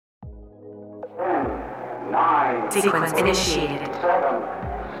Sequence initiated.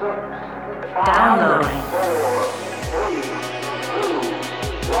 Downloading.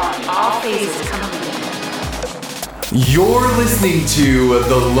 All phases complete. You're listening to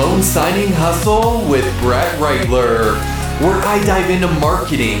The Loan Signing Hustle with Brett Reitler, where I dive into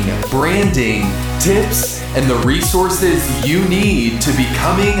marketing, branding, tips, and the resources you need to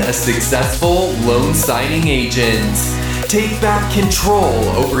becoming a successful loan signing agent. Take back control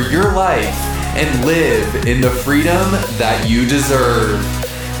over your life and live in the freedom that you deserve.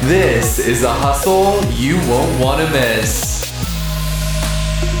 This is a hustle you won't want to miss.